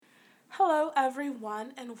Hello,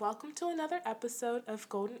 everyone, and welcome to another episode of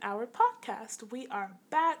Golden Hour Podcast. We are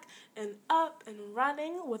back and up and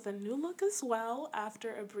running with a new look as well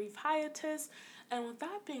after a brief hiatus. And with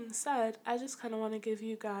that being said, I just kind of want to give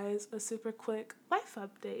you guys a super quick life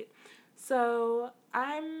update. So,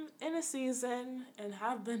 I'm in a season and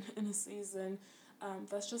have been in a season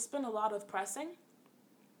that's just been a lot of pressing,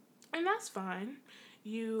 and that's fine.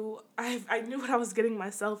 I knew what I was getting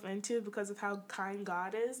myself into because of how kind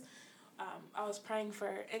God is. I was praying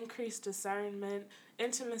for increased discernment,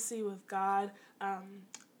 intimacy with God, um,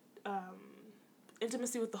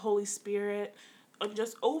 intimacy with the Holy Spirit, and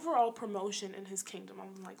just overall promotion in His kingdom.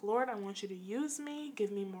 I'm like, Lord, I want you to use me,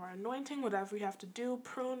 give me more anointing, whatever you have to do,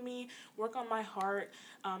 prune me, work on my heart,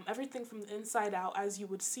 everything from the inside out as you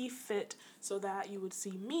would see fit, so that you would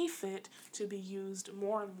see me fit to be used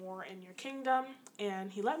more and more in your kingdom.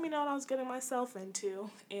 And He let me know what I was getting myself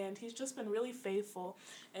into, and He's just been really faithful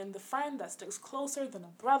and the friend that sticks closer than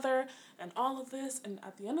a brother and all of this. And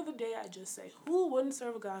at the end of the day, I just say, who wouldn't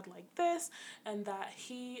serve a God like this? And that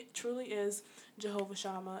He truly is Jehovah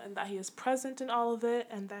Shammah, and that He is present in all of it,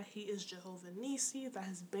 and that He is Jehovah Nisi, that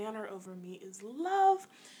His banner over me is love,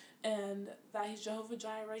 and that He's Jehovah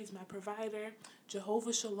Jireh, He's my provider,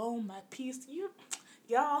 Jehovah Shalom, my peace.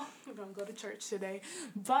 Y'all, I'm gonna go to church today.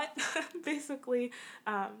 But basically,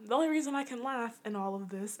 the only reason I can laugh in all of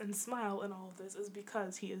this and smile in all of this is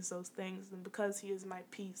because He is those things, and because He is my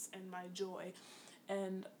peace and my joy.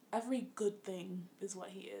 And every good thing is what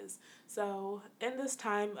He is. So in this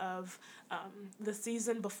time of the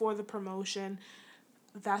season before the promotion,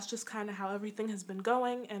 that's just kind of how everything has been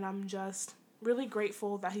going, and I'm just really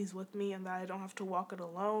grateful that He's with me and that I don't have to walk it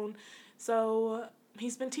alone. So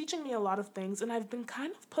He's been teaching me a lot of things, and I've been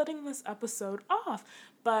kind of putting this episode off,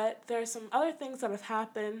 but there's some other things that have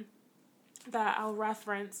happened that I'll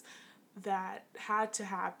reference that had to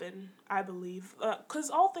happen, I believe, because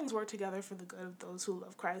all things work together for the good of those who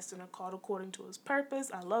love Christ and are called according to His purpose.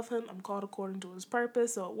 I love Him. I'm called according to His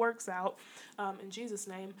purpose, so it works out in Jesus'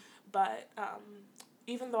 name. But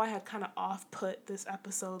even though I had kind of off-put this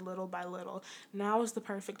episode little by little, now is the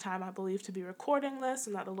perfect time, I believe, to be recording this,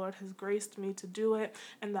 and that the Lord has graced me to do it,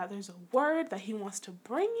 and that there's a word that He wants to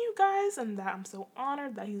bring you guys, and that I'm so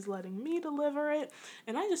honored that He's letting me deliver it,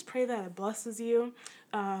 and I just pray that it blesses you.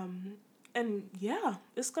 And yeah,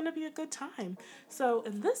 it's going to be a good time. So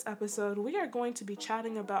in this episode, we are going to be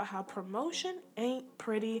chatting about how promotion ain't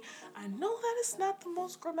pretty. I know that it's not the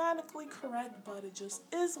most grammatically correct, but it just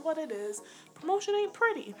is what it is. Promotion ain't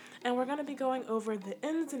pretty. And we're going to be going over the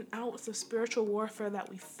ins and outs of spiritual warfare that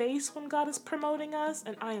we face when God is promoting us.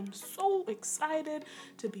 And I am so excited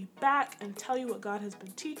to be back and tell you what God has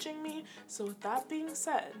been teaching me. So with that being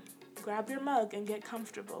said, grab your mug and get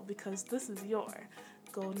comfortable, because this is your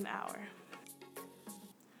golden hour.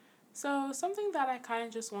 So something that I kind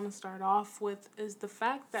of just want to start off with is the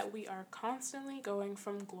fact that we are constantly going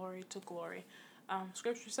from glory to glory.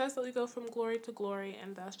 Scripture says that we go from glory to glory,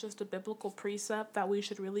 and that's just a biblical precept that we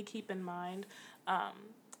should really keep in mind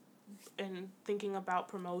in thinking about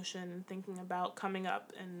promotion, and thinking about coming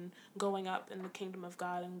up and going up in the kingdom of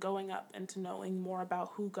God, and going up into knowing more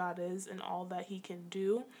about who God is and all that He can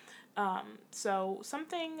do. So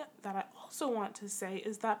something that I also want to say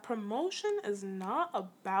is that promotion is not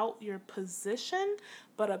about your position,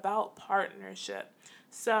 but about partnership.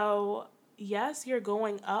 So yes, you're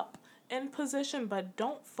going up in position, but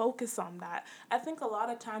don't focus on that. I think a lot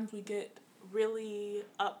of times we get really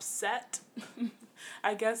upset,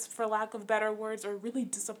 I guess, for lack of better words, or really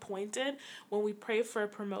disappointed when we pray for a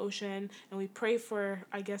promotion and we pray for,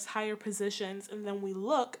 I guess, higher positions, and then we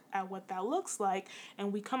look at what that looks like,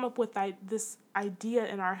 and we come up with this idea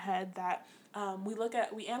in our head that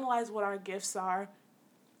we analyze what our gifts are,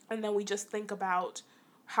 and then we just think about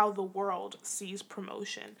how the world sees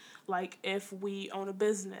promotion. Like if we own a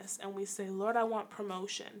business and we say, Lord, I want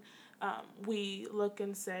promotion, we look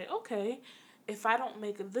and say, okay, if I don't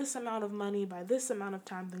make this amount of money by this amount of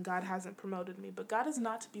time, then God hasn't promoted me. But God is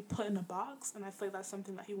not to be put in a box, and I feel like that's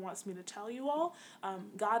something that He wants me to tell you all.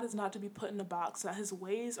 God is not to be put in a box, that His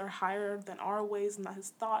ways are higher than our ways, and that His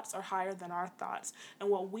thoughts are higher than our thoughts. And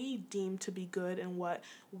what we deem to be good and what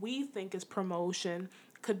we think is promotion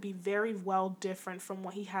could be very well different from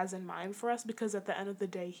what He has in mind for us, because at the end of the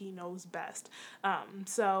day, He knows best.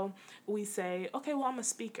 So we say, okay, well, I'm a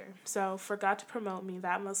speaker. So for God to promote me,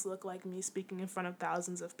 that must look like me speaking in front of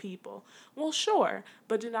thousands of people. Well, sure,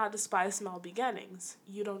 but do not despise small beginnings.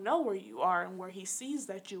 You don't know where you are and where He sees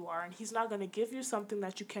that you are, and He's not going to give you something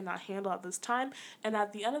that you cannot handle at this time. And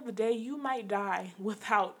at the end of the day, you might die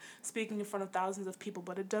without speaking in front of thousands of people,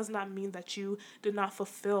 but it does not mean that you did not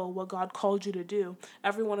fulfill what God called you to do.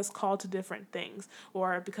 everyone is called to different things,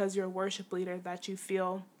 or because you're a worship leader that you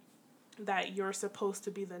feel that you're supposed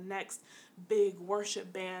to be the next big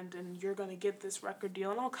worship band and you're going to get this record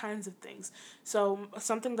deal and all kinds of things. So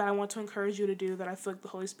something that I want to encourage you to do, that I feel like the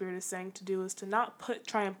Holy Spirit is saying to do, is to not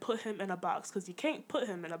try and put him in a box, because you can't put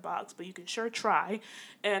him in a box, but you can sure try.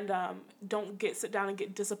 And don't sit down and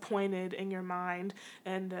get disappointed in your mind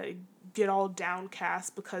and get all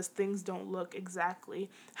downcast because things don't look exactly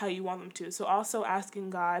how you want them to. So also asking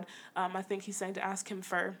God, I think he's saying to ask him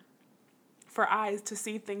for eyes to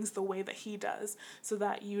see things the way that he does, so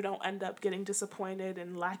that you don't end up getting disappointed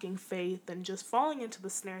and lacking faith and just falling into the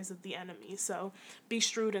snares of the enemy. So be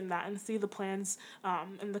shrewd in that and see the plans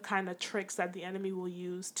and the kind of tricks that the enemy will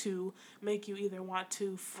use to make you either want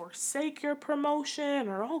to forsake your promotion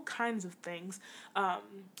or all kinds of things.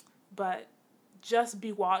 But just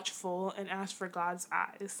be watchful and ask for God's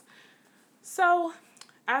eyes. So,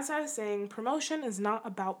 as I was saying, promotion is not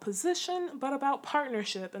about position, but about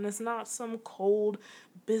partnership. And it's not some cold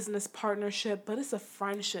business partnership, but it's a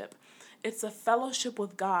friendship. It's a fellowship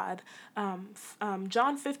with God.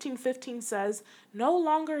 John 15:15 says, "No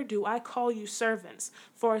longer do I call you servants,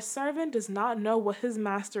 for a servant does not know what his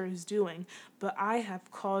master is doing, but I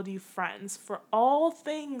have called you friends. For all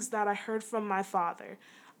things that I heard from my Father,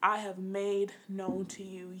 I have made known to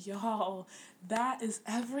you." Y'all, that is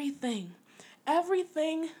everything.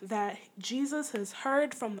 Everything that Jesus has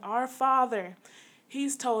heard from our Father,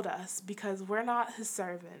 he's told us, because we're not his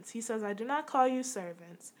servants. He says, "I do not call you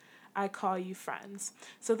servants, I call you friends."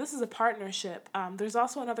 So this is a partnership. There's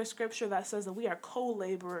also another scripture that says that we are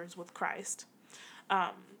co-laborers with Christ.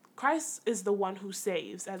 Christ is the one who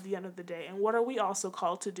saves at the end of the day. And what are we also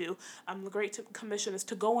called to do? The Great Commission is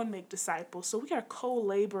to go and make disciples. So we are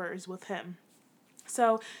co-laborers with him.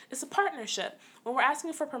 So it's a partnership. When we're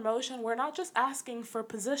asking for promotion, we're not just asking for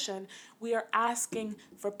position. We are asking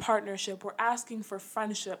for partnership. We're asking for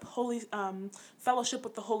friendship, fellowship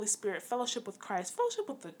with the Holy Spirit, fellowship with Christ, fellowship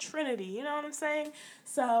with the Trinity. You know what I'm saying?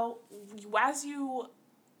 So as you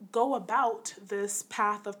go about this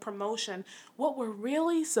path of promotion, what we're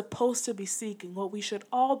really supposed to be seeking, what we should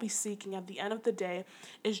all be seeking at the end of the day,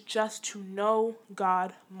 is just to know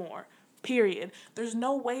God more. Period. There's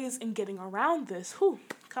no ways in getting around this.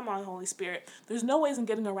 Come on, Holy Spirit. There's no ways in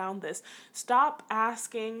getting around this. Stop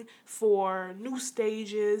asking for new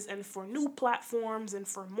stages and for new platforms and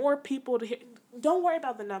for more people to hear. Don't worry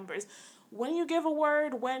about the numbers. When you give a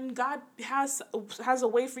word, when God has a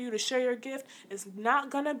way for you to share your gift, it's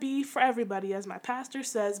not going to be for everybody, as my pastor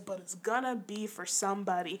says, but it's going to be for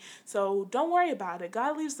somebody. So don't worry about it.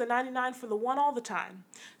 God leaves the 99 for the one all the time.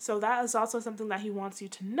 So that is also something that he wants you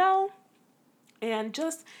to know. And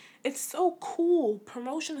just, it's so cool.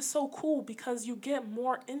 Promotion is so cool because you get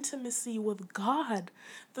more intimacy with God.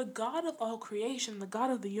 The God of all creation, the God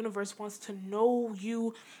of the universe, wants to know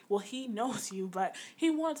you. Well, he knows you, but he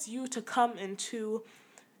wants you to come into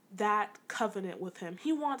that covenant with him.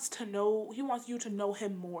 He wants you to know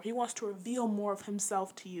him more. He wants to reveal more of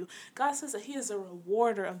himself to you. God says that he is a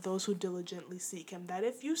rewarder of those who diligently seek him, that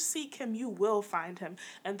if you seek him, you will find him.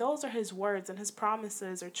 And those are his words, and his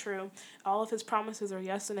promises are true. All of his promises are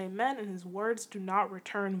yes and amen, and his words do not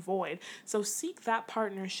return void. So seek that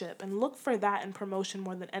partnership and look for that in promotion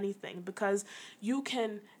more than anything, because you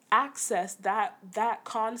can access that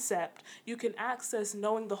concept. You can access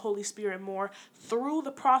knowing the Holy Spirit more through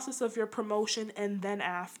the process of your promotion and then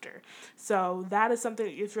after. So that is something,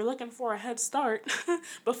 if you're looking for a head start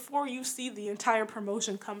before you see the entire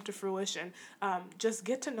promotion come to fruition, just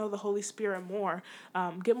get to know the Holy Spirit more.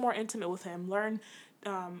 Get more intimate with him. Learn,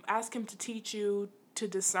 ask him to teach you to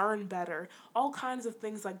discern better, all kinds of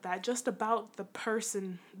things like that, just about the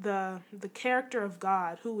person, the character of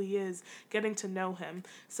God, who he is, getting to know him.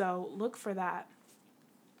 So look for that.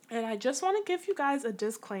 And I just want to give you guys a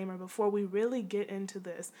disclaimer before we really get into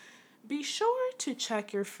this. Be sure to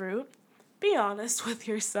check your fruit. Be honest with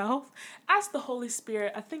yourself. Ask the Holy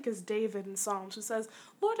Spirit, I think it's David in Psalms, who says,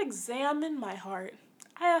 "Lord, examine my heart."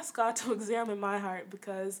 I ask God to examine my heart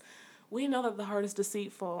because we know that the heart is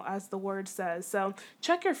deceitful, as the word says. So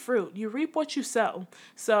check your fruit. You reap what you sow.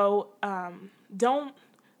 So don't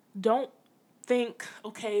think,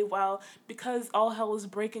 okay, well, because all hell is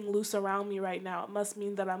breaking loose around me right now, it must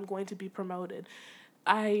mean that I'm going to be promoted.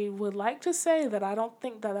 I would like to say that I don't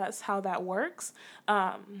think that that's how that works.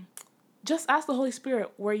 just ask the Holy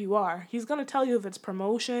Spirit where you are. He's going to tell you if it's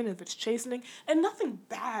promotion, if it's chastening, and nothing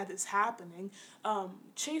bad is happening.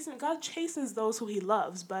 God chases those who he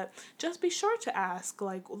loves, but just be sure to ask,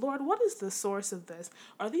 like, Lord, what is the source of this?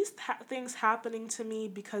 Are these things happening to me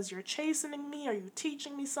because you're chastening me? Are you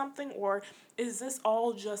teaching me something? Or is this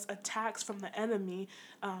all just attacks from the enemy?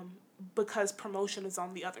 Because promotion is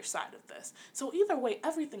on the other side of this. So either way,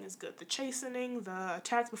 everything is good. The chastening, the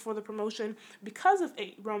attacks before the promotion, because of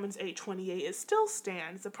Romans 8:28, it still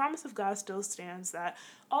stands. The promise of God still stands that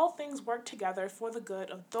all things work together for the good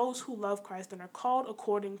of those who love Christ and are called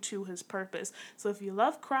according to his purpose. So if you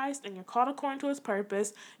love Christ and you're called according to his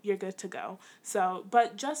purpose, you're good to go. So,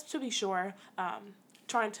 but just to be sure,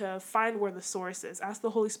 trying to find where the source is. Ask the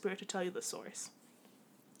Holy Spirit to tell you the source.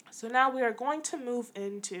 So now we are going to move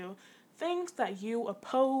into things that you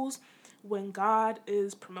oppose when God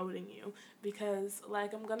is promoting you. Because,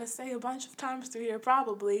 like I'm going to say a bunch of times through here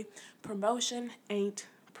probably, promotion ain't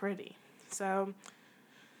pretty. So,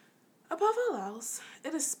 above all else,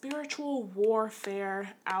 it is spiritual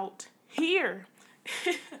warfare out here.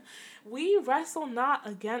 We wrestle not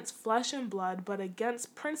against flesh and blood, but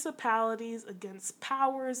against principalities, against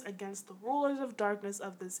powers, against the rulers of darkness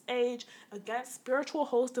of this age, against spiritual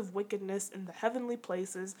host of wickedness in the heavenly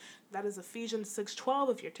places. That is Ephesians 6:12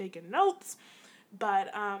 if you're taking notes.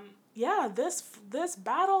 But yeah, this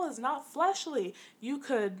battle is not fleshly. You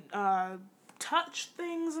could touch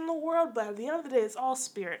things in the world, but at the end of the day, it's all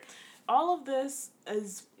spirit. All of this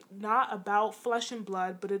is not about flesh and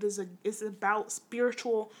blood, but it's about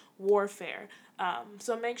spiritual warfare.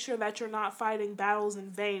 So make sure that you're not fighting battles in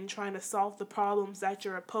vain, trying to solve the problems that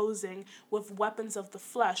you're opposing with weapons of the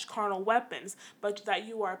flesh, carnal weapons, but that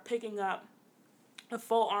you are picking up the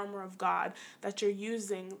full armor of God, that you're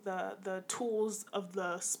using the tools of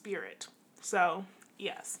the Spirit. So,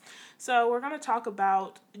 yes. So, we're going to talk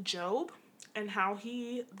about Job and how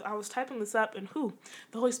I was typing this up and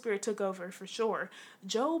the Holy Spirit took over for sure.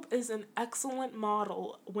 Job is an excellent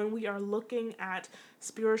model when we are looking at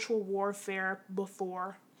spiritual warfare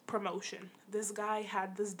before promotion. This guy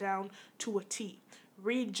had this down to a T.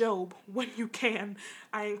 Read Job when you can.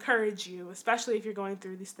 I encourage you, especially if you're going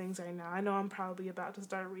through these things right now. I know I'm probably about to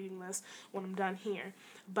start reading this when I'm done here.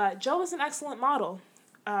 But Job is an excellent model.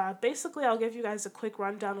 Basically, I'll give you guys a quick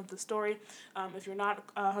rundown of the story. If you're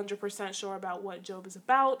not 100% sure about what Job is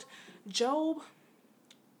about, Job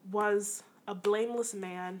was a blameless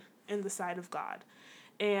man in the sight of God.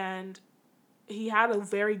 And he had a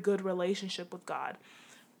very good relationship with God.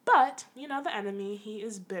 But, the enemy, he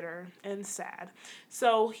is bitter and sad.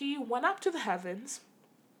 So he went up to the heavens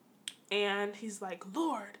and he's like,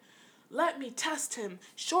 Lord, let me test him.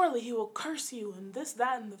 Surely he will curse you and this,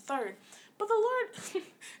 that, and the third. But the Lord,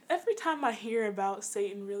 every time I hear about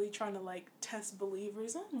Satan really trying to test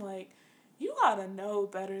believers, I'm like, you gotta know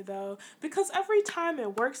better though. Because every time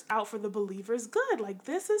it works out for the believers, good.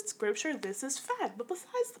 This is scripture, this is fact. But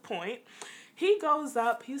besides the point, he goes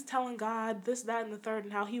up, he's telling God this, that, and the third,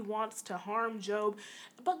 and how he wants to harm Job.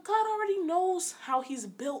 But God already knows how he's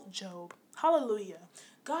built Job. Hallelujah.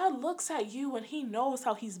 God looks at you and he knows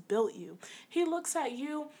how he's built you. He looks at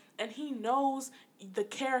you and he knows the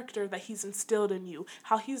character that he's instilled in you,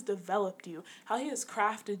 how he's developed you, how he has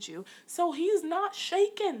crafted you. So he's not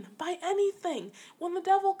shaken by anything. When the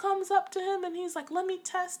devil comes up to him and he's like, let me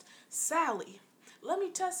test Sally. Let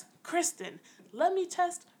me test Kristen. Let me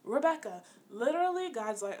test Rebecca. Literally,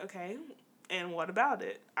 God's like, okay, and what about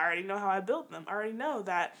it? I already know how I built them. I already know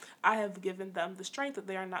that I have given them the strength that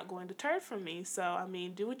they are not going to turn from me. So,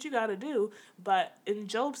 do what you got to do. But in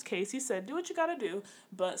Job's case, he said, do what you got to do,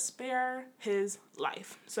 but spare his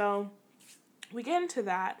life. So we get into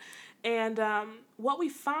that. And what we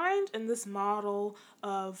find in this model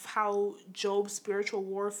of how Job's spiritual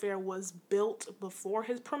warfare was built before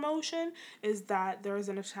his promotion is that there is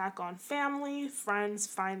an attack on family, friends,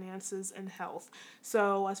 finances, and health.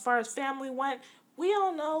 So as far as family went, we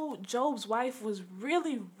all know Job's wife was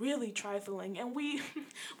really, really trifling. And we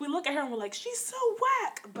look at her and we're like, she's so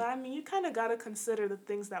whack. But you kind of got to consider the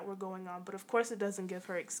things that were going on. But of course, it doesn't give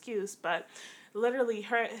her excuse. But literally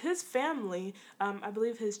his family, I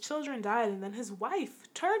believe his children died, and then his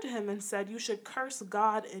wife turned to him and said, you should curse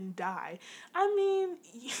God and die.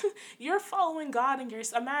 You're following God and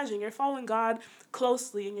imagine you're following God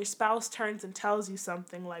closely and your spouse turns and tells you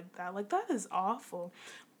something like that. That is awful.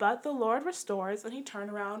 But the Lord restores, and he turned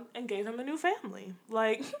around and gave him a new family.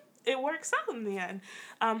 It works out in the end.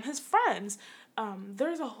 His friends,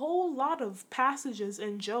 there's a whole lot of passages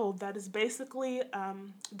in Job that is basically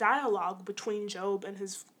dialogue between Job and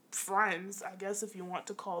his friends, I guess if you want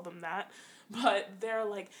to call them that. But they're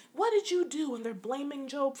like, what did you do? And they're blaming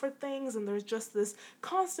Job for things, and there's just this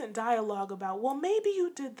constant dialogue about, well, maybe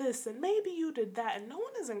you did this, and maybe you did that, and no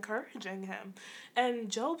one is encouraging him. And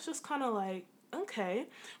Job's just kind of like, okay,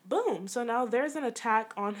 boom. So now there's an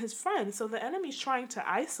attack on his friend. So the enemy's trying to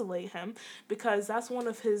isolate him because that's one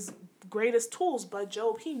of his greatest tools. But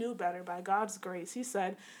Job, he knew better by God's grace. He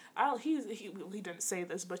said, he didn't say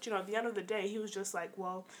this, but at the end of the day, he was just like,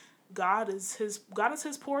 well, God is his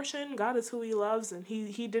portion. God is who he loves, and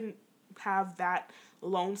he didn't have that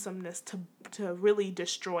lonesomeness to really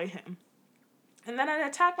destroy him. And then an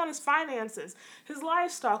attack on his finances. His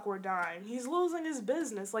livestock were dying. He's losing his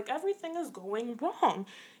business. Like, everything is going wrong.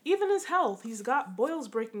 Even his health. He's got boils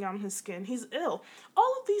breaking out on his skin. He's ill.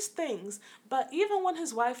 All of these things. But even when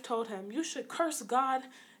his wife told him, you should curse God,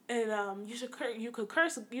 and what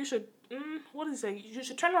did he say? You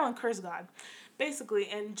should turn around and curse God, basically.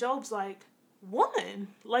 And Job's like, woman,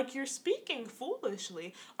 like, you're speaking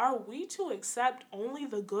foolishly. Are we to accept only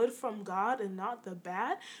the good from God and not the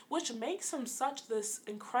bad? Which makes him such this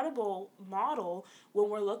incredible model when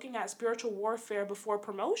we're looking at spiritual warfare before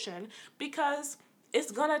promotion, because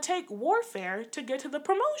it's gonna take warfare to get to the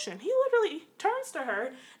promotion. He literally turns to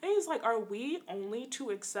her and he's like, are we only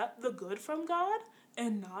to accept the good from God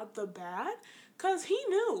and not the bad? Because he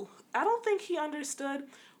knew. I don't think he understood.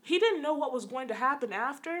 He didn't know what was going to happen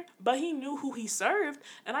after, but he knew who he served.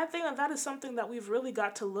 And I think that is something that we've really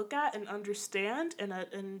got to look at and understand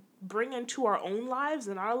and bring into our own lives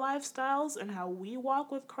and our lifestyles and how we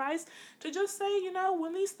walk with Christ, to just say,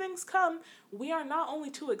 when these things come, we are not only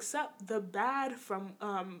to accept the bad from,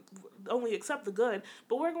 only accept the good,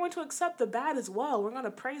 but we're going to accept the bad as well. We're going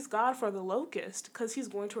to praise God for the locust because he's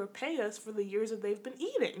going to repay us for the years that they've been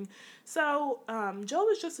eating. So Job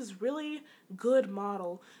is just this really good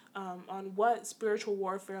model on what spiritual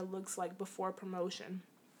warfare looks like before promotion.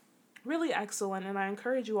 Really excellent, and I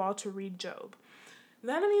encourage you all to read Job.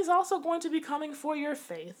 The enemy is also going to be coming for your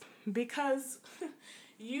faith, because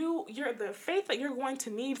the faith that you're going to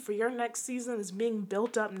need for your next season is being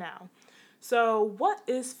built up now. So what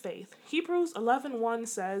is faith? Hebrews 11:1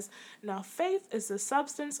 says, now faith is the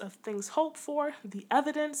substance of things hoped for, the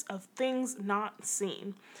evidence of things not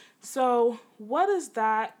seen. So what does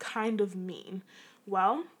that kind of mean?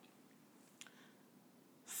 Well,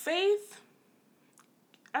 faith,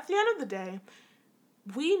 at the end of the day,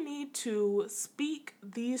 we need to speak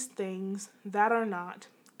these things that are not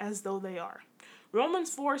as though they are.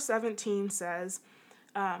 Romans 4:17 says,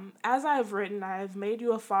 as I have written, I have made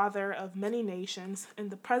you a father of many nations in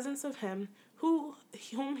the presence of him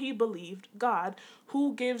whom he believed, God,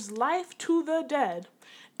 who gives life to the dead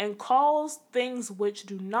and calls things which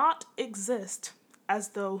do not exist as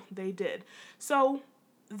though they did. So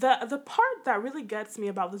the part that really gets me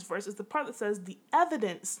about this verse is the part that says the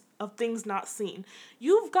evidence of things not seen.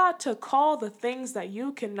 You've got to call the things that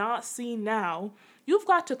you cannot see now, you've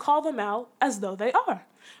got to call them out as though they are.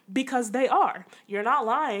 Because they are. You're not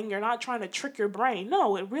lying. You're not trying to trick your brain.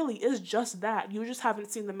 No, it really is just that. You just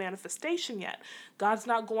haven't seen the manifestation yet. God's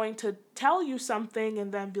not going to tell you something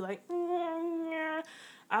and then be like,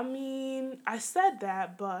 I mean, I said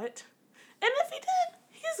that, but... And if he did,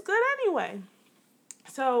 he's good anyway.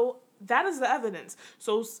 So that is the evidence.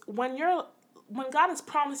 So when God has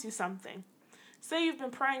promised you something, say you've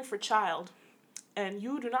been praying for child, and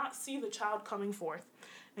you do not see the child coming forth,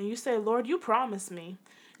 and you say, Lord, you promised me.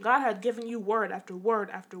 God had given you word after word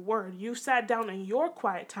after word. You sat down in your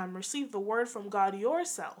quiet time, received the word from God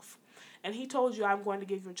yourself, and he told you, I'm going to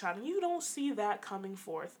give you a child, and you don't see that coming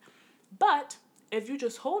forth. But if you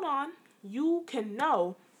just hold on, you can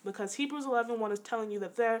know, because Hebrews 11:1 is telling you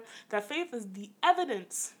that faith is the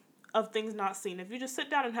evidence of things not seen. If you just sit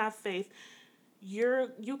down and have faith,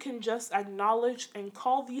 you can just acknowledge and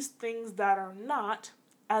call these things that are not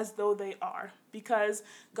as though they are, because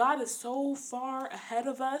God is so far ahead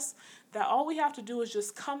of us that all we have to do is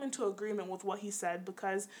just come into agreement with what he said,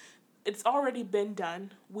 because it's already been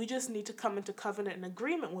done. We just need to come into covenant and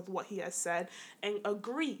agreement with what he has said and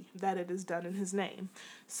agree that it is done in his name.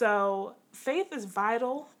 So faith is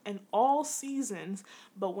vital in all seasons,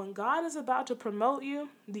 but when God is about to promote you,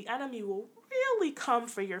 the enemy will really come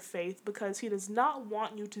for your faith, because he does not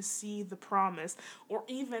want you to see the promise or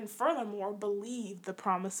even furthermore believe the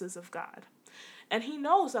promises of God. And he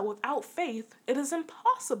knows that without faith, it is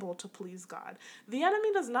impossible to please God. The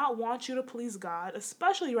enemy does not want you to please God,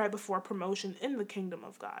 especially right before promotion in the kingdom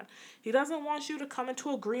of God. He doesn't want you to come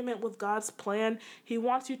into agreement with God's plan. He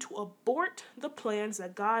wants you to abort the plans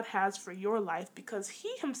that God has for your life, because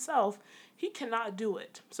he himself, he cannot do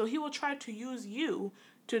it. So he will try to use you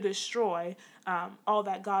to destroy all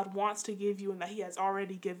that God wants to give you and that he has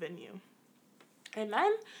already given you.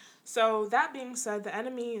 Amen? So that being said, the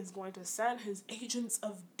enemy is going to send his agents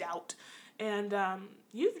of doubt. And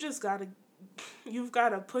you've just got to you've got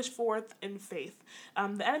to push forth in faith.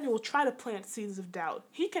 The enemy will try to plant seeds of doubt.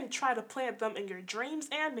 He can try to plant them in your dreams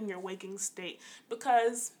and in your waking state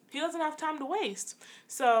because he doesn't have time to waste.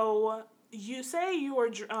 So you say you were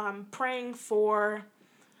praying for,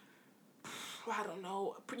 I don't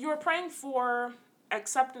know, you were praying for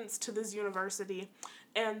acceptance to this university,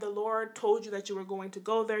 and the Lord told you that you were going to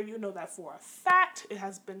go there. You know that for a fact. It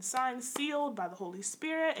has been signed, sealed by the Holy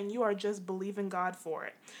Spirit, and you are just believing God for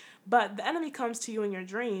it. But the enemy comes to you in your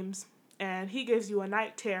dreams, and he gives you a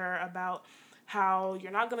night terror about how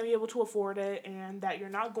you're not going to be able to afford it and that you're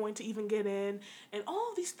not going to even get in and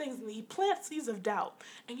all these things. And he plants seeds of doubt.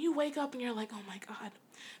 And you wake up and you're like, oh my God,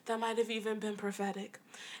 that might have even been prophetic.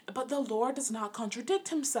 But the Lord does not contradict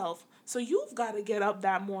himself. So you've got to get up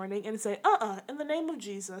that morning and say, in the name of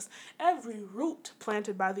Jesus, every root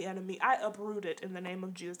planted by the enemy, I uproot it in the name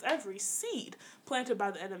of Jesus. Every seed planted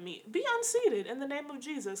by the enemy, be unseeded in the name of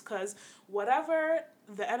Jesus, because whatever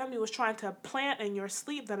the enemy was trying to plant in your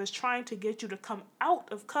sleep that is trying to get you to come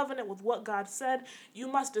out of covenant with what God said, you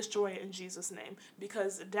must destroy it in Jesus' name,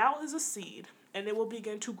 because doubt is a seed and it will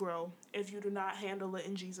begin to grow if you do not handle it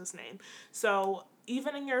in Jesus' name. So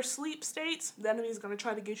even in your sleep states, the enemy is going to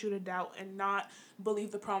try to get you to doubt and not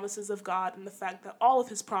believe the promises of God and the fact that all of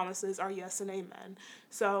his promises are yes and amen.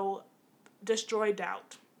 So destroy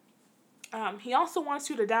doubt. He also wants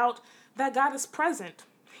you to doubt that God is present.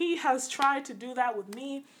 He has tried to do that with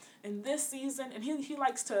me in this season, and he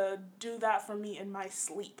likes to do that for me in my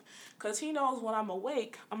sleep. Because he knows when I'm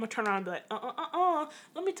awake, I'm going to turn around and be like,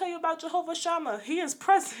 let me tell you about Jehovah Shammah. He is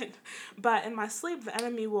present. But in my sleep, the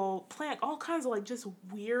enemy will plant all kinds of like just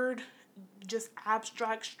weird, just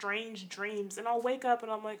abstract, strange dreams. And I'll wake up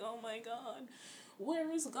and I'm like, oh my God,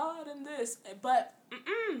 where is God in this? But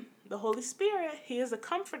the Holy Spirit, he is a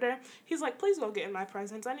comforter. He's like, please go get in my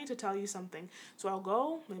presence. I need to tell you something. So I'll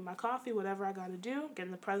go, make my coffee, whatever I got to do, get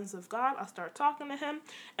in the presence of God. I'll start talking to him.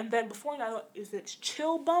 And then before I know, if it's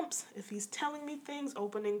chill bumps, if he's telling me things,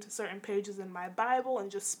 opening to certain pages in my Bible and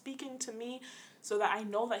just speaking to me so that I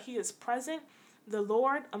know that he is present, the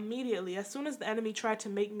Lord immediately, as soon as the enemy tried to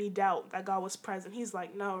make me doubt that God was present, he's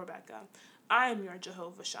like, no, Rebecca, I am your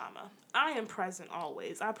Jehovah Shammah. I am present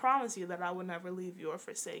always. I promise you that I will never leave you or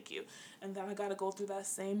forsake you. And then I got to go through that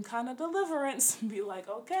same kind of deliverance. Be like,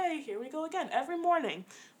 okay, here we go again. Every morning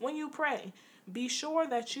when you pray, be sure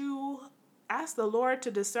that you ask the Lord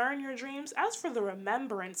to discern your dreams. Ask for the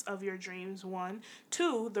remembrance of your dreams, 1.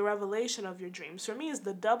 2, the revelation of your dreams. For me, it's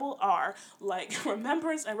the double R, like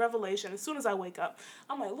remembrance and revelation. As soon as I wake up,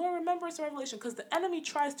 I'm like, Lord, remembrance and revelation, because the enemy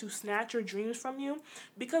tries to snatch your dreams from you,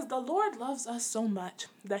 because the Lord loves us so much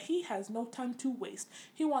that he has no time to waste.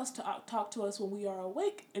 He wants to talk to us when we are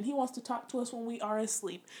awake, and he wants to talk to us when we are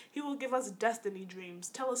asleep. He will give us destiny dreams,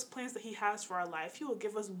 tell us plans that he has for our life. He will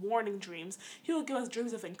give us warning dreams. He will give us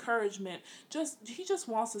dreams of encouragement. He just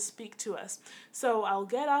wants to speak to us. So I'll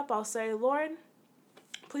get up, I'll say, Lord,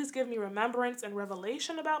 please give me remembrance and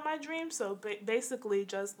revelation about my dreams. So basically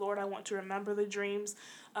just, Lord, I want to remember the dreams,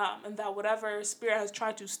 and that whatever spirit has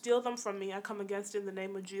tried to steal them from me, I come against it in the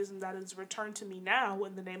name of Jesus, and that is returned to me now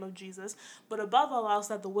in the name of Jesus. But above all else,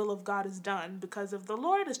 that the will of God is done, because if the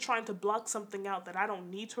Lord is trying to block something out that I don't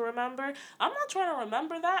need to remember, I'm not trying to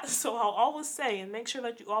remember that. So I'll always say, and make sure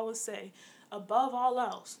that you always say, above all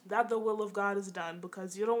else, that the will of God is done,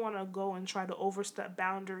 because you don't want to go and try to overstep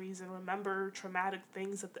boundaries and remember traumatic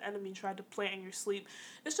things that the enemy tried to plant in your sleep.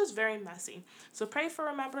 It's just very messy. So pray for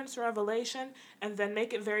remembrance and revelation, and then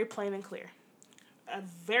make it very plain and clear.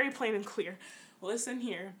 Very plain and clear. Listen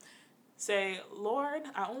here. Say, Lord,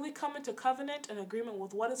 I only come into covenant and agreement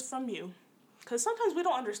with what is from you. Because sometimes we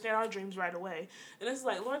don't understand our dreams right away. And it's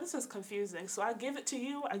like, Lord, this is confusing. So I give it to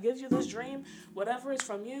you. I give you this dream. Whatever is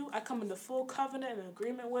from you, I come into full covenant and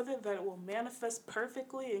agreement with it, that it will manifest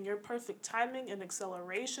perfectly in your perfect timing and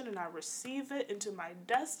acceleration. And I receive it into my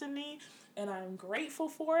destiny. And I'm grateful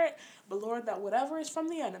for it. But Lord, that whatever is from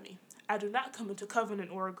the enemy, I do not come into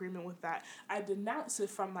covenant or agreement with that. I denounce it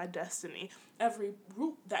from my destiny. Every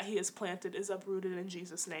root that he has planted is uprooted in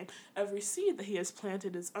Jesus' name. Every seed that he has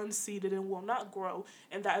planted is unseeded and will not grow.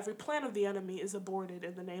 And that every plan of the enemy is aborted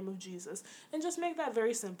in the name of Jesus. And just make that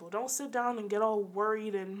very simple. Don't sit down and get all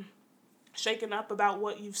worried and shaken up about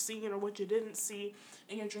what you've seen or what you didn't see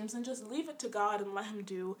in your dreams, and just leave it to God and let him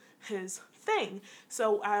do his thing.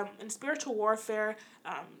 So in spiritual warfare,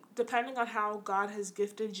 depending on how God has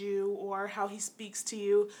gifted you or how he speaks to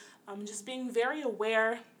you, just being very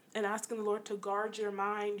aware and asking the Lord to guard your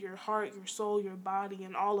mind, your heart, your soul, your body,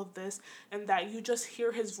 and all of this, and that you just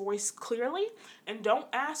hear his voice clearly. And don't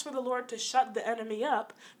ask for the Lord to shut the enemy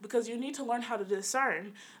up, because you need to learn how to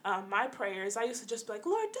discern. My prayers, I used to just be like,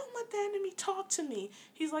 Lord, don't let the enemy talk to me.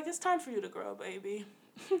 He's like, it's time for you to grow, baby.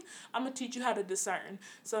 I'm going to teach you how to discern.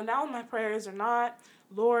 So now my prayers are not,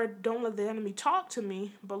 Lord, don't let the enemy talk to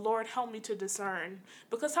me, but Lord, help me to discern.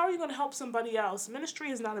 Because how are you going to help somebody else?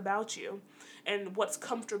 Ministry is not about you and what's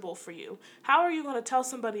comfortable for you. How are you going to tell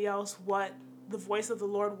somebody else what the voice of the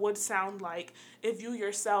Lord would sound like if you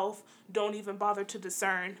yourself don't even bother to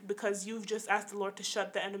discern, because you've just asked the Lord to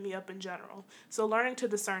shut the enemy up in general? So learning to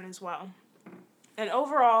discern as well. And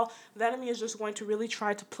overall, the enemy is just going to really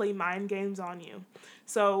try to play mind games on you.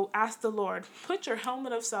 So ask the Lord, put your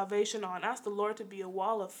helmet of salvation on. Ask the Lord to be a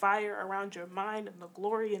wall of fire around your mind and the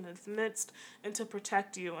glory in its midst, and to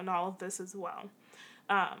protect you in all of this as well.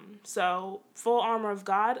 So full armor of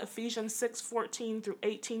God, Ephesians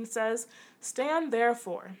 6:14-18 says, stand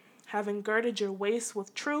therefore, having girded your waist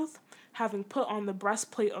with truth, having put on the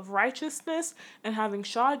breastplate of righteousness, and having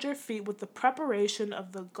shod your feet with the preparation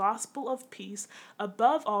of the gospel of peace,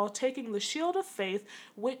 above all taking the shield of faith,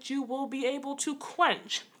 which you will be able to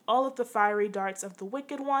quench all of the fiery darts of the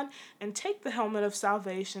wicked one, and take the helmet of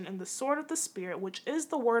salvation and the sword of the Spirit, which is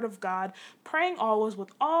the word of God, praying always with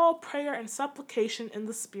all prayer and supplication in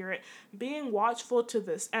the Spirit, being watchful to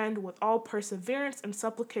this end with all perseverance and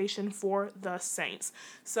supplication for the saints.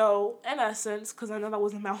 So, in essence, because I know that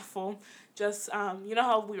was a mouthful, just, you know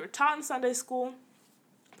how we were taught in Sunday school,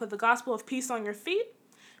 put the gospel of peace on your feet,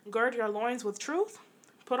 gird your loins with truth,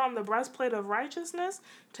 put on the breastplate of righteousness,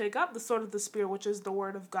 take up the sword of the Spirit, which is the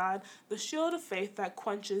word of God, the shield of faith that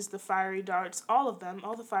quenches the fiery darts, all of them,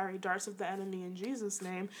 all the fiery darts of the enemy in Jesus'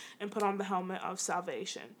 name, and put on the helmet of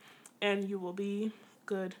salvation. And you will be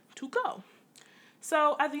good to go.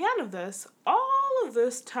 So at the end of this, all of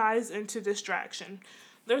this ties into distraction.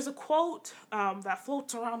 There's a quote that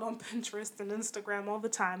floats around on Pinterest and Instagram all the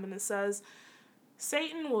time, and it says,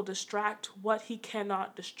 Satan will distract what he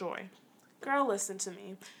cannot destroy. Girl, listen to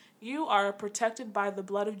me. You are protected by the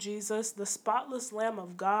blood of Jesus, the spotless Lamb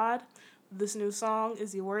of God. This new song,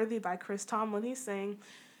 Is He Worthy, by Chris Tomlin. He's saying,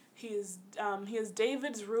 he is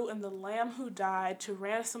David's root and the Lamb who died to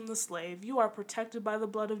ransom the slave. You are protected by the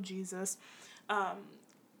blood of Jesus.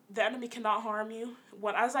 The enemy cannot harm you.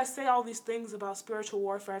 As I say all these things about spiritual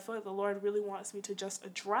warfare, I feel like the Lord really wants me to just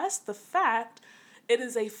address the fact. It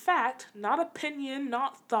is a fact, not opinion,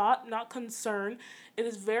 not thought, not concern. It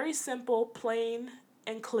is very simple, plain,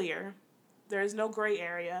 and clear. There is no gray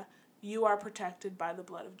area. You are protected by the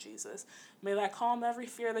blood of Jesus. May that calm every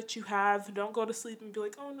fear that you have. Don't go to sleep and be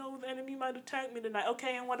like, oh no, the enemy might attack me tonight.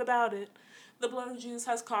 Okay, and what about it? The blood of Jesus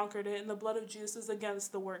has conquered it, and the blood of Jesus is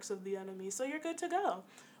against the works of the enemy. So you're good to go.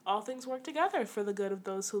 All things work together for the good of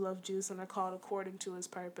those who love Jesus and are called according to his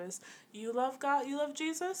purpose. You love God, you love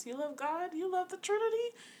Jesus, you love God, you love the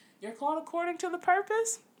Trinity. You're called according to the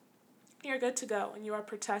purpose. You're good to go, and you are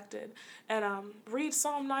protected. And read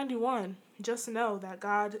Psalm 91. Just know that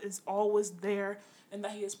God is always there, and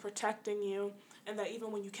that he is protecting you, and that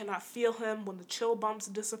even when you cannot feel him, when the chill bumps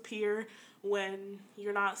disappear, when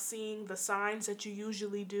you're not seeing the signs that you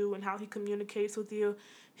usually do and how he communicates with you,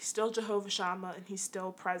 he's still Jehovah Shammah, and he's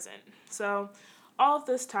still present. So all of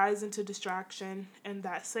this ties into distraction, and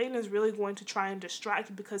that Satan is really going to try and distract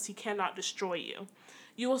you because he cannot destroy you.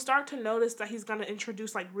 You will start to notice that he's going to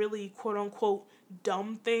introduce like really quote unquote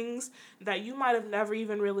dumb things that you might have never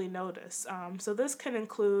even really noticed. So this can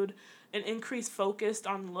include an increased focus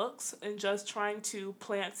on looks and just trying to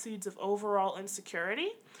plant seeds of overall insecurity.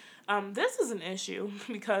 This is an issue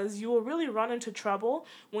because you will really run into trouble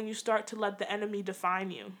when you start to let the enemy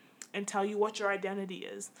define you and tell you what your identity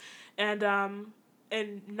is, and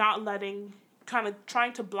not letting, kind of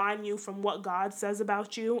trying to blind you from what God says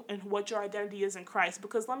about you and what your identity is in Christ.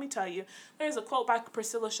 Because let me tell you, there's a quote by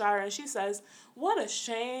Priscilla Shire, and she says, what a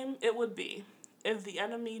shame it would be if the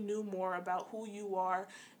enemy knew more about who you are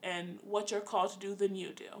and what you're called to do than you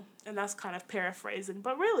do. And that's kind of paraphrasing.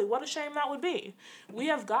 But really, what a shame that would be. We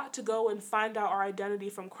have got to go and find out our identity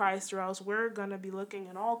from Christ, or else we're going to be looking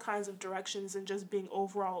in all kinds of directions and just being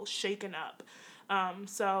overall shaken up.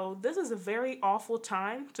 So this is a very awful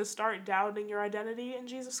time to start doubting your identity in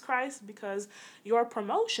Jesus Christ, because your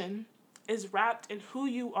promotion is wrapped in who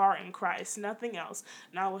you are in Christ, nothing else.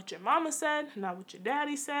 Not what your mama said, not what your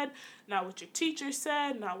daddy said, not what your teacher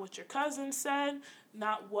said, not what your cousin said,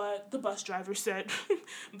 not what the bus driver said,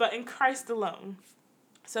 but in Christ alone.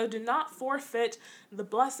 So do not forfeit the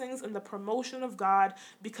blessings and the promotion of God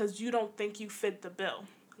because you don't think you fit the bill.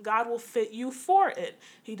 God will fit you for it.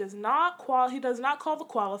 He does not call the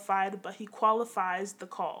qualified, but he qualifies the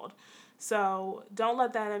called. So don't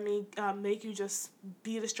let the enemy make you just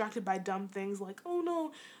be distracted by dumb things like, oh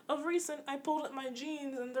no, of recent I pulled up my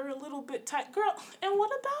jeans and they're a little bit tight. Girl, and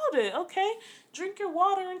what about it, okay? Drink your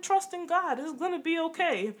water and trust in God. It's going to be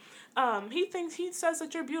okay. He says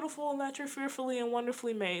that you're beautiful and that you're fearfully and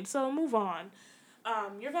wonderfully made. So move on.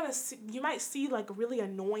 You might see like really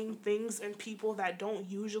annoying things in people that don't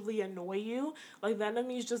usually annoy you. Like the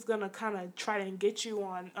enemy's just gonna kind of try and get you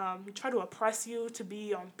on, try to oppress you to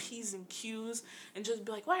be on P's and Q's and just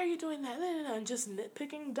be like, why are you doing that? And just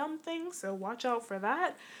nitpicking dumb things. So watch out for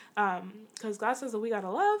that. Because God says that we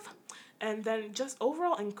gotta love. And then just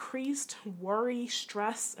overall increased worry,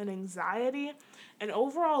 stress, and anxiety, and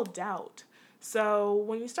overall doubt. So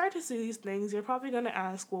when you start to see these things, you're probably going to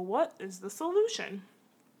ask, well, what is the solution?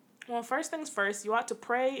 Well, first things first, you ought to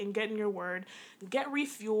pray and get in your word, get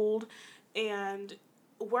refueled, and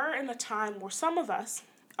we're in a time where some of us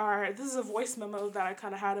this is a voice memo that I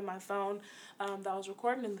kind of had in my phone that I was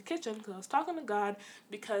recording in the kitchen because I was talking to God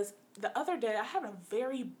because the other day I had a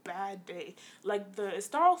very bad day. Like it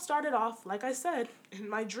started off, like I said, in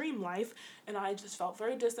my dream life, and I just felt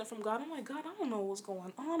very distant from God. I'm like, God, I don't know what's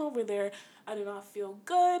going on over there. I do not feel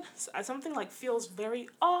good. Something like feels very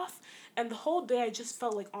off, and the whole day I just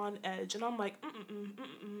felt like on edge, and I'm like,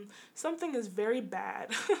 something is very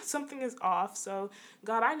bad. Something is off. So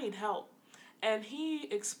God, I need help. And he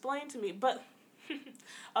explained to me, but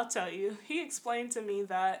I'll tell you, he explained to me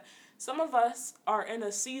that some of us are in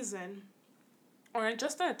a season or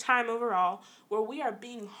just in a time overall where we are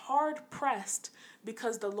being hard pressed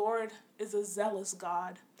because the Lord is a zealous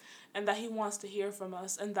God and that he wants to hear from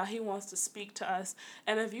us and that he wants to speak to us.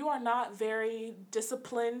 And if you are not very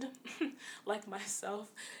disciplined like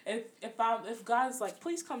myself, if God's like,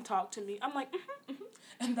 please come talk to me, I'm like,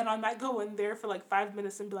 and then I might go in there for like 5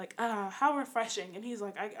 minutes and be like, how refreshing. And he's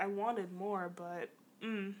like, I wanted more, but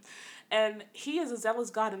And he is a zealous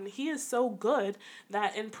God, and he is so good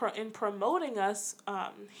that in promoting us,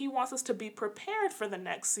 he wants us to be prepared for the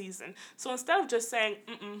next season. So instead of just saying,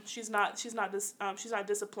 she's not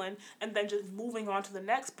disciplined, and then just moving on to the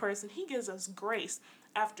next person, he gives us grace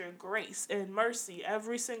after grace and mercy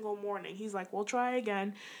every single morning. He's like, we'll try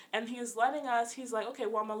again. And he's like, okay,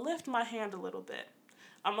 well, I'm going to lift my hand a little bit.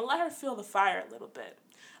 I'm going to let her feel the fire a little bit.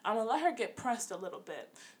 I'm going to let her get pressed a little bit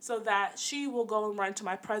so that she will go and run to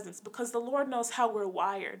my presence because the Lord knows how we're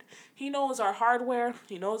wired. He knows our hardware.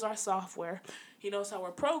 He knows our software. He knows how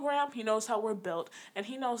we're programmed. He knows how we're built. And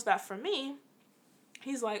he knows that for me,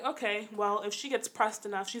 he's like, okay, well, if she gets pressed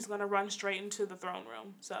enough, she's going to run straight into the throne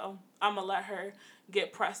room. So I'm going to let her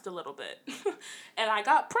get pressed a little bit. And I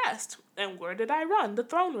got pressed. And where did I run? The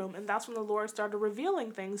throne room. And that's when the Lord started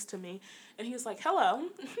revealing things to me. And he's like, hello,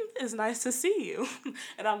 it's nice to see you.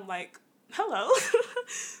 And I'm like, hello.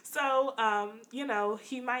 So,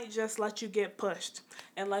 he might just let you get pushed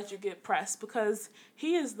and let you get pressed because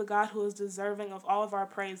he is the God who is deserving of all of our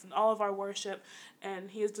praise and all of our worship. And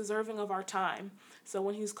he is deserving of our time. So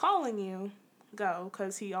when he's calling you, go,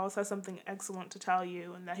 because he always has something excellent to tell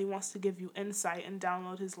you and that he wants to give you insight and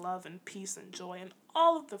download his love and peace and joy and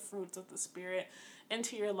all of the fruits of the Spirit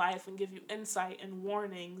into your life and give you insight and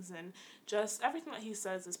warnings and just everything that he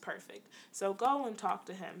says is perfect. So go and talk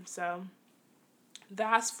to him. So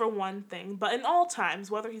that's for one thing. But in all times,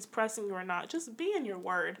 whether he's pressing you or not, just be in your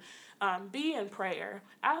word. Be in prayer.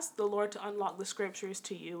 Ask the Lord to unlock the scriptures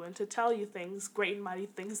to you and to tell you things, great and mighty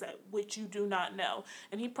things that which you do not know.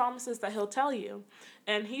 And he promises that he'll tell you.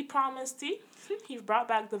 And he promised, he brought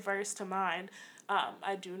back the verse to mind.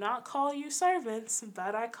 I do not call you servants,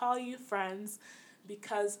 but I call you friends,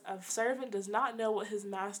 because a servant does not know what his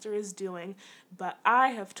master is doing, but I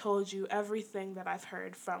have told you everything that I've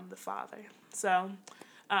heard from the Father. So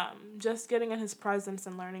just getting in his presence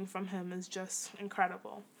and learning from him is just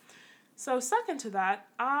incredible. So second to that,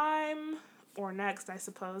 I'm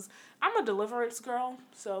a deliverance girl.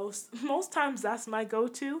 So most times that's my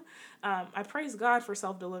go-to. I praise God for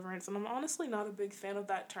self-deliverance, and I'm honestly not a big fan of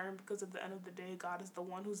that term because at the end of the day, God is the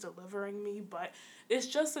one who's delivering me, but it's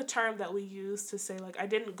just a term that we use to say, like, I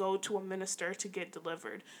didn't go to a minister to get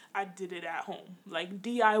delivered. I did it at home, like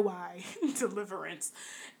DIY deliverance.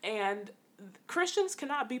 And Christians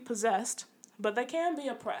cannot be possessed, but they can be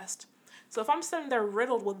oppressed. So if I'm sitting there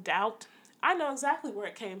riddled with doubt, I know exactly where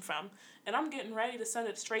it came from, and I'm getting ready to send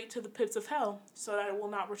it straight to the pits of hell so that it will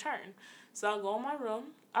not return. So I'll go in my room,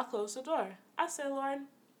 I'll close the door. I say, Lord,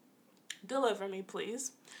 deliver me,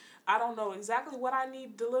 please. I don't know exactly what I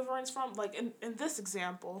need deliverance from, like in this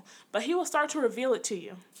example, but he will start to reveal it to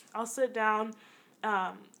you. I'll sit down,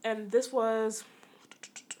 and this was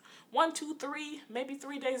 1, 2, 3, maybe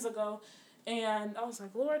 3 days ago. And I was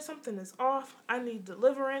like, Lord, something is off. I need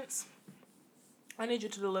deliverance. I need you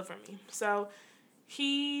to deliver me. So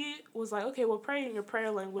he was like, okay, well, pray in your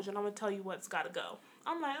prayer language, and I'm going to tell you what's got to go.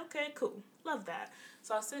 I'm like, okay, cool. Love that.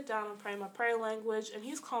 So I sit down and pray my prayer language, and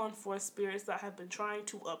he's calling for spirits that have been trying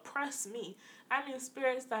to oppress me. I mean,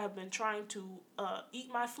 spirits that have been trying to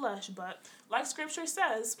eat my flesh. But like scripture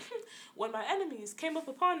says, when my enemies came up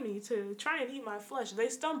upon me to try and eat my flesh, they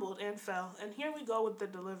stumbled and fell. And here we go with the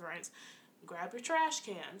deliverance. Grab your trash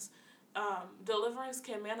cans. Deliverance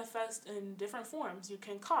can manifest in different forms. You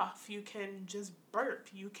can cough, you can just burp,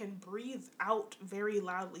 you can breathe out very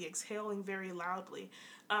loudly, exhaling very loudly.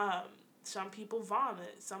 Some people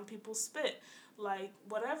vomit, some people spit. Like,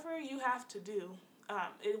 whatever you have to do.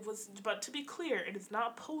 But to be clear, it is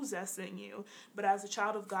not possessing you, but as a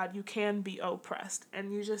child of God, you can be oppressed,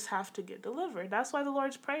 and you just have to get delivered. That's why the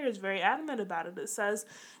Lord's Prayer is very adamant about it. It says,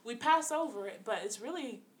 we pass over it, but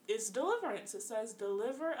it's deliverance. It says,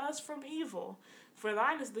 deliver us from evil, for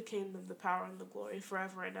thine is the kingdom, the power, and the glory,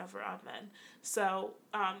 forever and ever. Amen. So,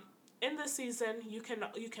 in this season, you can,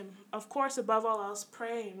 of course, above all else,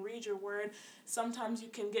 pray and read your word. Sometimes you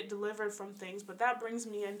can get delivered from things, but that brings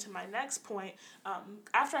me into my next point.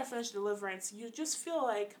 After I finish deliverance, you just feel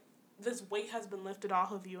like this weight has been lifted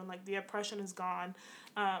off of you, and like the oppression is gone,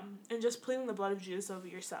 and just pleading the blood of Jesus over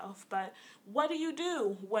yourself. But what do you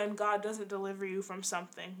do when God doesn't deliver you from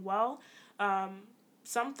something? Well,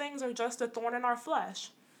 some things are just a thorn in our flesh.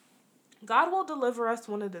 God will deliver us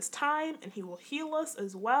when it is time, and he will heal us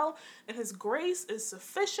as well, and his grace is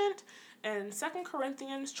sufficient. And 2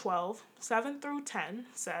 Corinthians 12, 7 through 10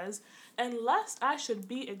 says, and lest I should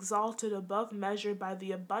be exalted above measure by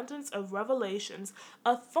the abundance of revelations,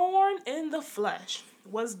 a thorn in the flesh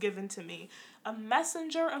was given to me, a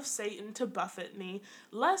messenger of Satan to buffet me,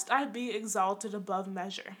 lest I be exalted above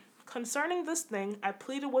measure. Concerning this thing, I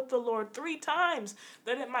pleaded with the Lord 3 times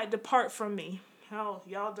that it might depart from me. Hell,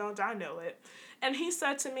 y'all don't, I know it. And he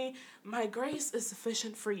said to me, my grace is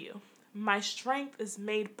sufficient for you. My strength is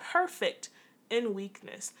made perfect in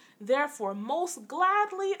weakness. Therefore, most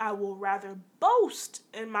gladly, I will rather boast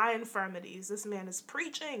in my infirmities. This man is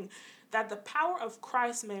preaching that the power of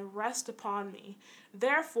Christ may rest upon me.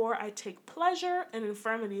 Therefore, I take pleasure in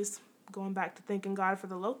infirmities, going back to thanking God for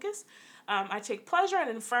the locusts. I take pleasure in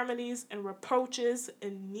infirmities and reproaches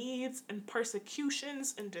and needs and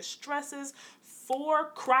persecutions and distresses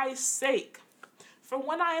for Christ's sake. For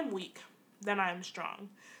when I am weak, then I am strong.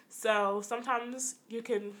 So sometimes you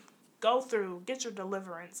can go through, get your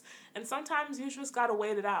deliverance, and sometimes you just got to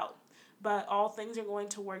wait it out. But all things are going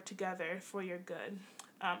to work together for your good.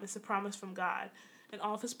 It's a promise from God, and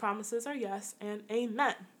all of his promises are yes and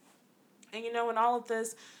amen. And in all of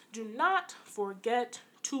this, do not forget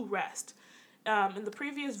to rest. In the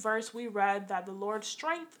previous verse, we read that the Lord's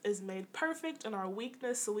strength is made perfect in our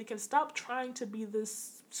weakness, so we can stop trying to be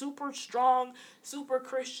this super strong, super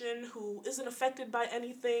Christian who isn't affected by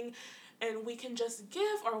anything, and we can just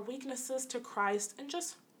give our weaknesses to Christ and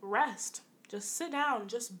just rest. Just sit down,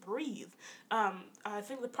 just breathe. I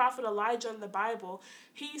think the prophet Elijah in the Bible,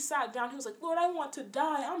 he sat down, he was like, Lord, I want to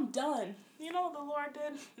die, I'm done. You know what the Lord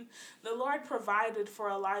did? The Lord provided for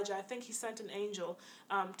Elijah. I think he sent an angel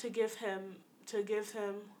to give him,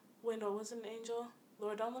 wait, no, was it an angel?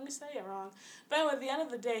 Lord, don't let me say it wrong. But anyway, at the end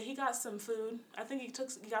of the day, he got some food. I think he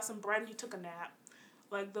got some bread and he took a nap.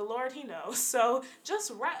 Like, the Lord, he knows. So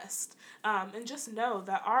just rest and just know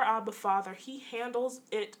that our Abba Father, he handles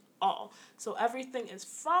it all. So everything is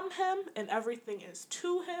from him and everything is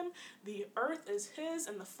to him. The earth is his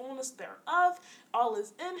and the fullness thereof. All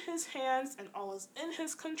is in his hands and all is in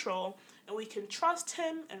his control. And we can trust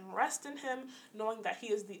him and rest in him, knowing that he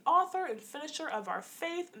is the author and finisher of our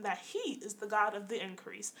faith and that he is the God of the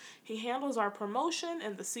increase. He handles our promotion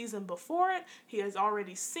in the season before it. He has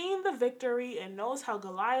already seen the victory and knows how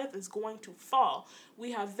Goliath is going to fall.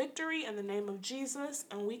 We have victory in the name of Jesus,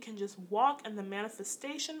 and we can just walk in the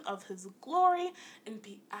manifestation of his glory and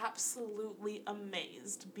be absolutely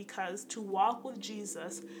amazed, because to walk with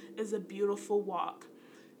Jesus is a beautiful walk.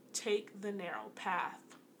 Take the narrow path.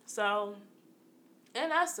 So,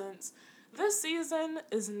 in essence, this season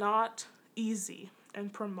is not easy,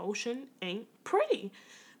 and promotion ain't pretty.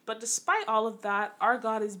 But despite all of that, our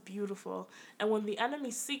God is beautiful. And when the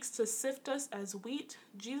enemy seeks to sift us as wheat,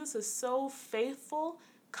 Jesus is so faithful,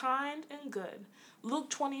 kind, and good. Luke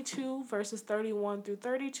 22, verses 31 through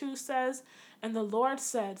 32 says, and the Lord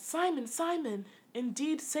said, Simon, Simon,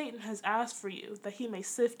 indeed Satan has asked for you, that he may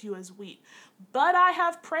sift you as wheat. But I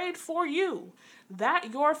have prayed for you,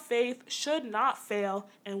 that your faith should not fail,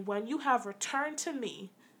 and when you have returned to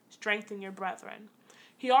me, strengthen your brethren.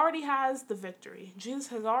 He already has the victory. Jesus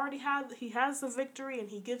he has the victory, and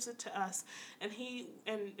he gives it to us. And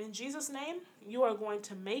in Jesus' name, you are going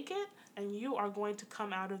to make it, and you are going to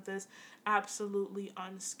come out of this absolutely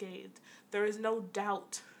unscathed. There is no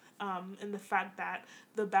doubt in the fact that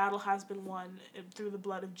the battle has been won through the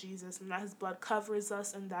blood of Jesus, and that his blood covers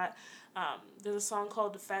us, and that there's a song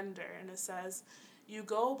called Defender, and it says, "You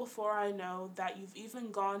go before I know that you've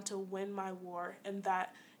even gone to win my war, and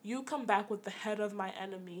that you come back with the head of my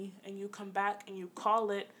enemy, and you come back and you call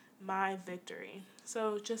it my victory."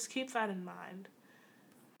 So just keep that in mind.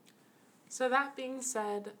 So that being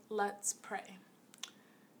said, let's pray.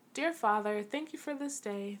 Dear Father, thank you for this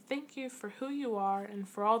day. Thank you for who you are and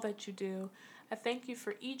for all that you do. I thank you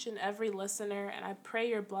for each and every listener, and I pray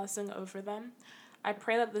your blessing over them. I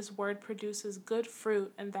pray that this word produces good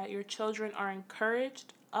fruit, and that your children are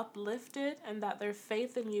encouraged, uplifted, and that their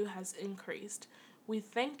faith in you has increased. We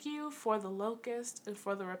thank you for the locust and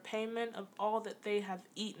for the repayment of all that they have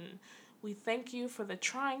eaten. We thank you for the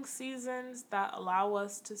trying seasons that allow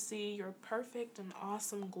us to see your perfect and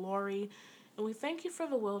awesome glory. And we thank you for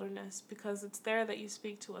the wilderness, because it's there that you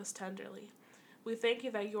speak to us tenderly. We thank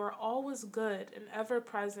you that you are always good and ever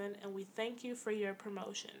present, and we thank you for your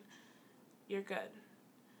promotion. You're good.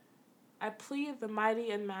 I plead the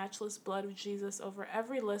mighty and matchless blood of Jesus over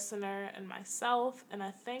every listener and myself, and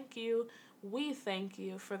we thank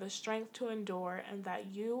you for the strength to endure, and that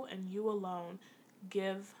you and you alone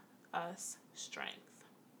give us strength.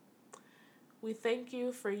 We thank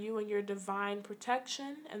you for you and your divine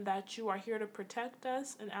protection, and that you are here to protect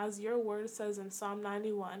us, and as your word says in Psalm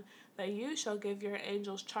 91, that you shall give your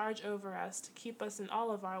angels charge over us to keep us in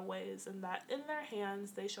all of our ways, and that in their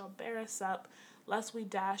hands they shall bear us up, lest we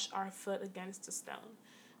dash our foot against a stone.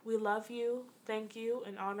 We love you, thank you,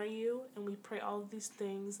 and honor you, and we pray all of these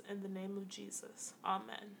things in the name of Jesus.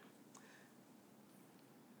 Amen.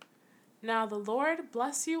 Now the Lord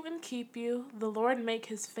bless you and keep you. The Lord make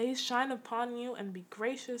his face shine upon you and be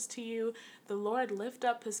gracious to you. The Lord lift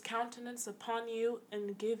up his countenance upon you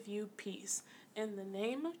and give you peace. In the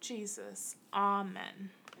name of Jesus,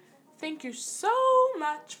 amen. Thank you so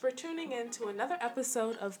much for tuning in to another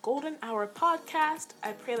episode of Golden Hour Podcast.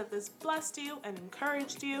 I pray that this blessed you and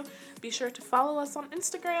encouraged you. Be sure to follow us on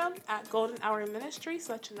Instagram at Golden Hour Ministry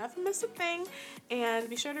so that you never miss a thing. And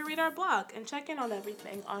be sure to read our blog and check in on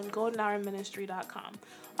everything on goldenhourministry.com.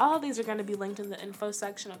 All of these are going to be linked in the info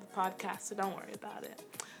section of the podcast, so don't worry about it.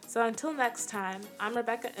 So until next time, I'm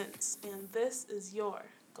Rebecca Ince, and this is your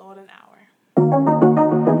Golden Hour.